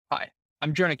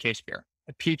I'm Jonah Casebeer,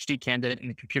 a PhD candidate in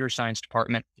the computer science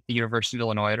department at the University of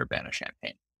Illinois at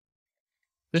Urbana-Champaign.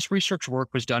 This research work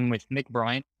was done with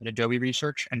Bryan at Adobe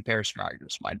Research and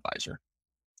Smaragdis, my advisor.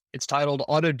 It's titled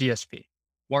Auto-DSP,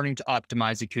 Learning to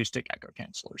Optimize Acoustic Echo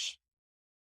Cancellers.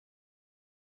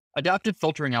 Adaptive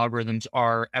filtering algorithms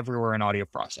are everywhere in audio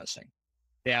processing.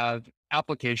 They have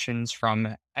applications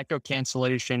from echo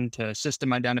cancellation to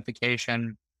system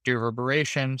identification,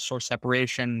 reverberation, source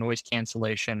separation, noise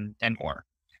cancellation, and more.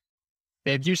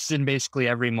 They have uses in basically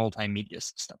every multimedia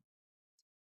system.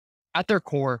 At their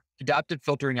core, adaptive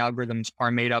filtering algorithms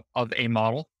are made up of a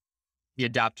model, the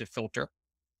adaptive filter,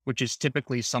 which is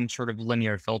typically some sort of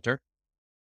linear filter,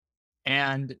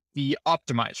 and the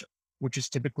optimizer, which is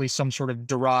typically some sort of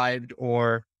derived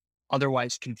or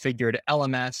otherwise configured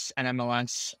LMS,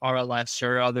 NMLS, RLS,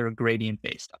 or other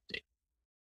gradient-based update.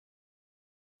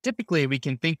 Typically, we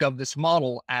can think of this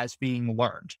model as being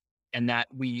learned, and that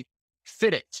we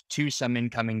fit it to some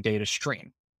incoming data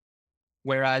stream.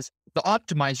 Whereas the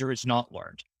optimizer is not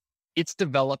learned. It's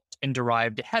developed and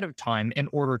derived ahead of time in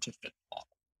order to fit the model.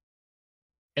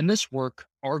 In this work,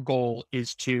 our goal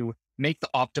is to make the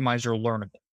optimizer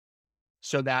learnable,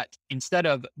 so that instead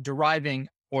of deriving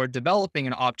or developing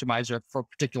an optimizer for a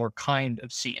particular kind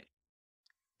of scene,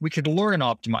 we could learn an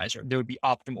optimizer that would be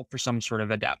optimal for some sort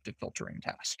of adaptive filtering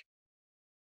task.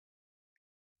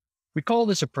 We call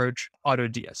this approach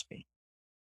Auto-DSP.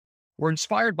 We're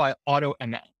inspired by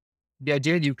AutoML, the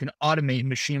idea that you can automate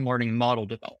machine learning model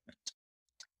development.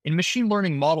 In machine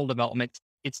learning model development,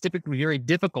 it's typically very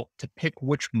difficult to pick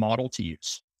which model to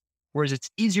use, whereas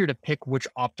it's easier to pick which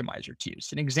optimizer to use.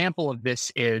 An example of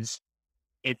this is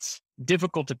it's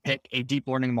difficult to pick a deep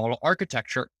learning model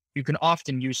architecture. You can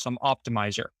often use some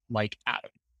optimizer like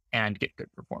Atom and get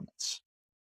good performance.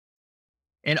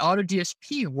 In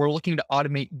Auto-DSP, we're looking to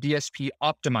automate DSP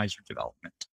optimizer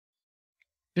development.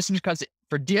 This is because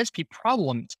for DSP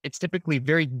problems, it's typically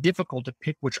very difficult to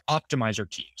pick which optimizer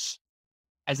to use,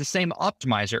 as the same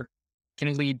optimizer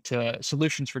can lead to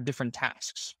solutions for different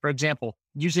tasks. For example,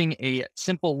 using a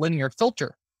simple linear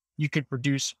filter, you could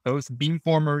produce both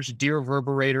beamformers,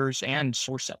 dereverberators, and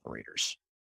source separators.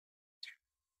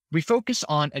 We focus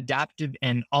on adaptive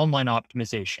and online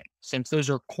optimization, since those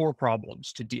are core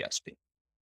problems to DSP.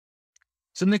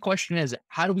 So then the question is,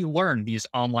 how do we learn these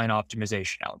online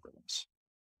optimization algorithms?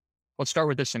 Let's start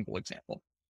with a simple example.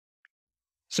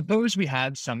 Suppose we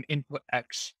have some input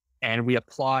X and we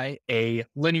apply a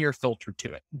linear filter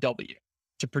to it, W,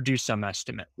 to produce some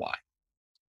estimate Y.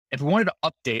 If we wanted to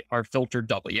update our filter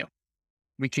W,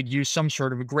 we could use some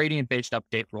sort of a gradient-based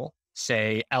update rule,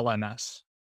 say LMS,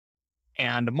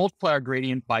 and multiply our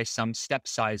gradient by some step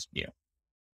size mu.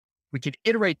 We could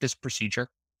iterate this procedure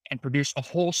and produce a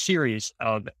whole series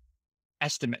of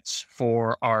estimates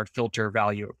for our filter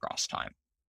value across time.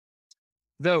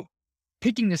 Though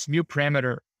picking this mu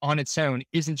parameter on its own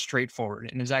isn't straightforward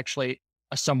and is actually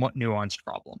a somewhat nuanced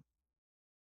problem.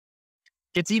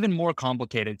 It's even more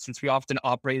complicated since we often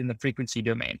operate in the frequency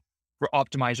domain, where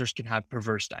optimizers can have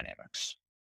perverse dynamics.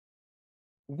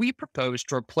 We propose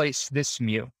to replace this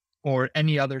mu, or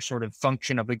any other sort of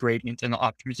function of the gradient in the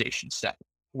optimization step,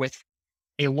 with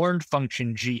a learned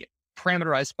function g,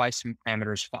 parameterized by some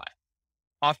parameters phi.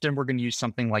 Often we're going to use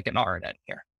something like an RNN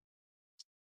here.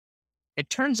 It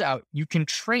turns out you can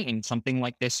train something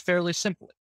like this fairly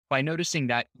simply by noticing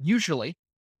that usually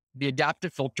the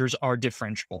adaptive filters are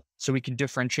differentiable, so we can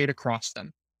differentiate across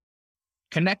them.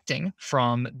 Connecting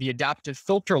from the adaptive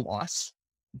filter loss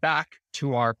back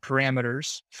to our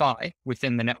parameters phi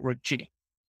within the network G,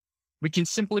 we can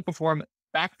simply perform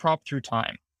backprop through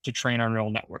time to train our neural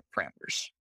network parameters.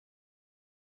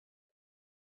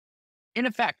 In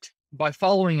effect, by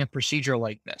following a procedure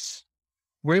like this,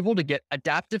 we're able to get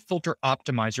adaptive filter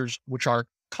optimizers, which are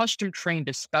custom trained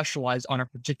to specialize on a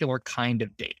particular kind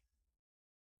of data.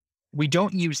 We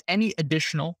don't use any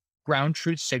additional ground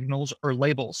truth signals or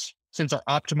labels, since our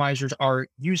optimizers are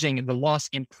using the loss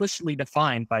implicitly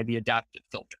defined by the adaptive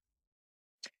filter.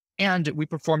 And we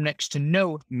perform next to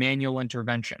no manual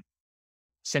intervention,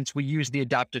 since we use the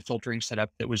adaptive filtering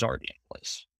setup that was already in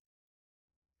place.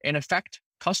 In effect,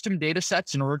 custom data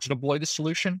sets in order to deploy the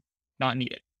solution, not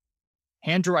needed.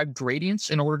 Hand-derived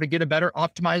gradients in order to get a better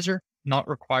optimizer, not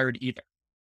required either.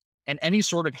 And any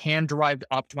sort of hand-derived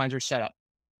optimizer setup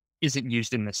isn't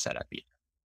used in this setup either.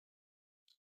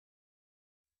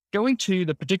 Going to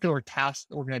the particular task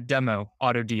that we're going to demo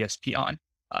Auto-DSP on,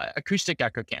 acoustic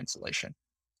echo cancellation.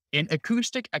 In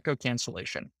acoustic echo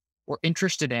cancellation, we're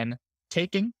interested in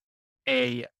taking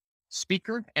a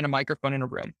speaker and a microphone in a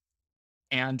room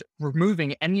and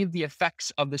removing any of the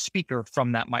effects of the speaker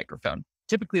from that microphone.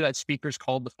 Typically, that speaker is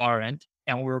called the far end,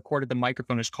 and what we recorded the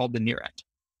microphone is called the near end.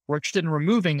 We're interested in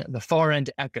removing the far end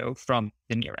echo from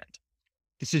the near end.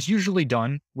 This is usually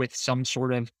done with some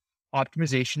sort of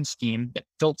optimization scheme that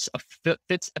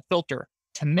fits a filter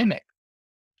to mimic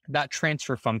that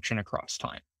transfer function across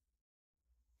time.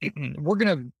 We're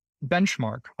going to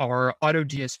benchmark our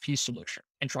Auto-DSP solution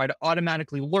and try to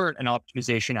automatically learn an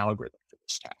optimization algorithm for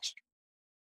this task.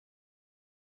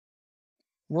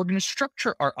 We're going to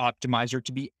structure our optimizer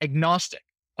to be agnostic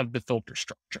of the filter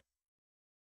structure.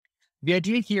 The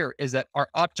idea here is that our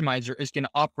optimizer is going to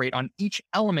operate on each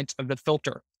element of the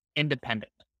filter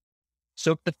independently.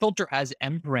 So if the filter has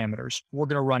m parameters, we're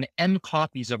going to run m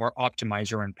copies of our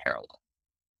optimizer in parallel.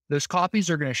 Those copies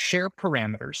are going to share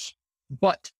parameters,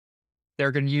 but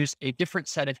they're going to use a different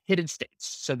set of hidden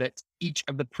states so that each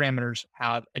of the parameters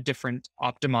have a different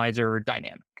optimizer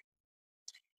dynamic.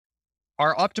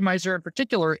 Our optimizer in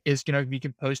particular is going to be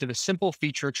composed of a simple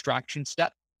feature extraction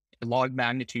step, a log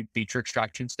magnitude feature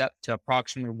extraction step to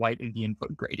approximately whiten the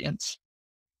input gradients,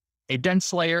 a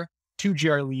dense layer, 2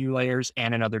 GRU layers,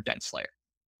 and another dense layer.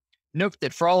 Note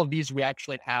that for all of these, we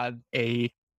actually have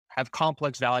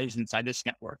complex values inside this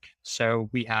network. So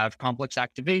we have complex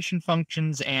activation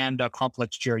functions and a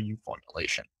complex GRU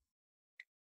formulation.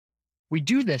 We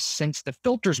do this since the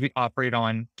filters we operate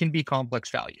on can be complex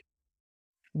valued.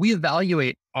 We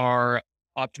evaluate our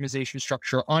optimization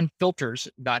structure on filters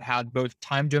that have both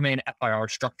time domain FIR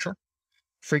structure,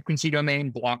 frequency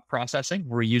domain block processing,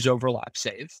 where we use overlap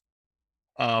save,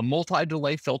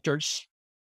 multi-delay filters,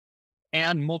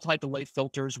 and multi-delay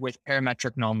filters with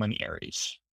parametric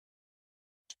nonlinearities.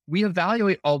 We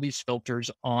evaluate all these filters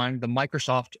on the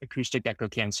Microsoft Acoustic Echo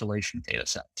Cancellation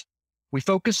dataset. We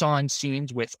focus on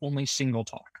scenes with only single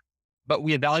talk, but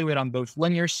we evaluate on both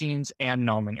linear scenes and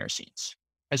nonlinear scenes,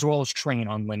 as well as train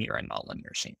on linear and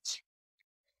nonlinear scenes.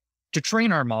 To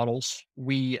train our models,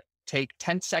 we take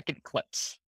 10-second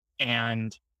clips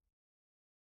and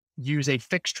use a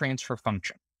fixed transfer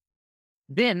function.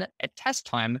 Then at test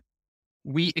time,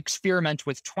 we experiment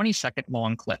with 20-second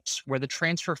long clips where the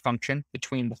transfer function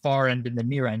between the far end and the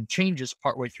near end changes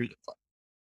partway through the clip.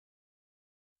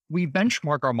 We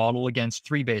benchmark our model against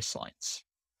 3 baselines: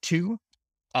 2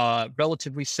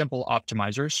 relatively simple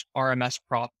optimizers, RMS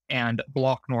prop and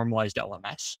block normalized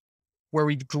LMS, where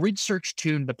we grid search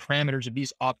tune the parameters of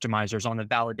these optimizers on the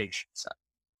validation set.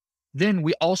 Then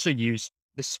we also use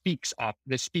the Speaks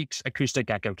Acoustic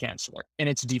Echo Canceller in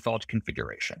its default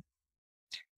configuration.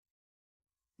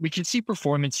 We can see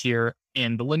performance here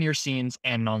in the linear scenes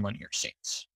and nonlinear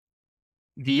scenes.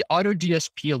 The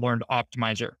Auto-DSP learned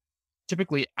optimizer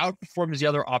typically outperforms the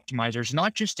other optimizers,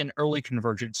 not just in early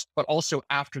convergence, but also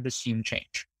after the scene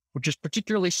change, which is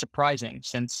particularly surprising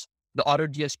since the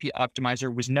Auto-DSP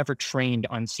optimizer was never trained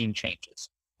on scene changes,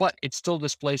 but it still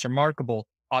displays remarkable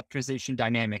optimization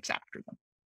dynamics after them.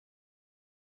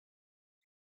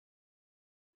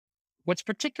 What's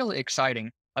particularly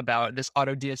exciting about this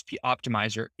Auto-DSP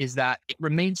optimizer is that it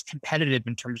remains competitive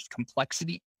in terms of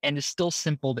complexity and is still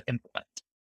simple to implement.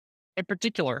 In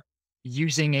particular,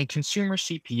 using a consumer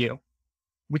CPU,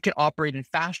 we can operate in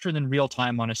faster than real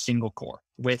time on a single core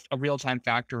with a real-time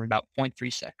factor of about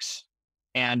 0.36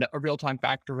 and a real-time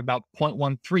factor of about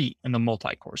 0.13 in the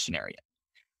multi-core scenario.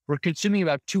 We're consuming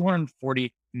about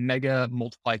 240 mega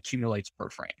multiply accumulates per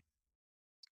frame.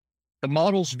 The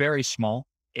model's very small.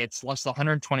 It's less than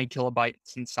 120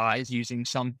 kilobytes in size using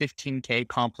some 15K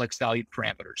complex valued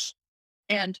parameters.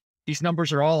 And these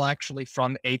numbers are all actually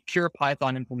from a pure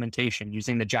Python implementation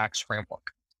using the JAX framework,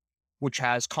 which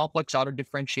has complex auto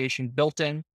differentiation built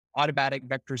in, automatic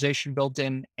vectorization built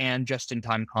in, and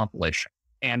just-in-time compilation,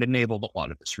 and enabled a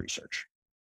lot of this research.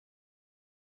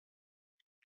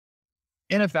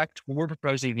 In effect, what we're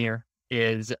proposing here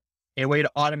is a way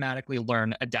to automatically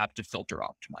learn adaptive filter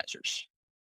optimizers.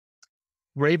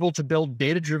 We're able to build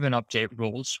data-driven update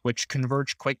rules, which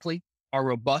converge quickly, are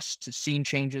robust to scene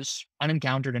changes,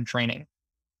 unencountered in training.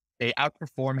 They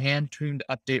outperform hand-tuned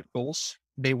update rules.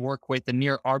 They work with a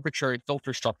near arbitrary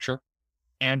filter structure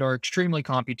and are extremely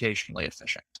computationally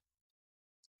efficient.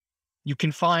 You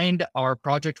can find our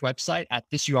project website at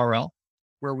this URL,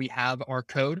 where we have our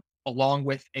code along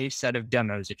with a set of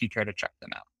demos if you care to check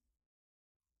them out.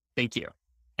 Thank you,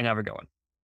 and have a good one.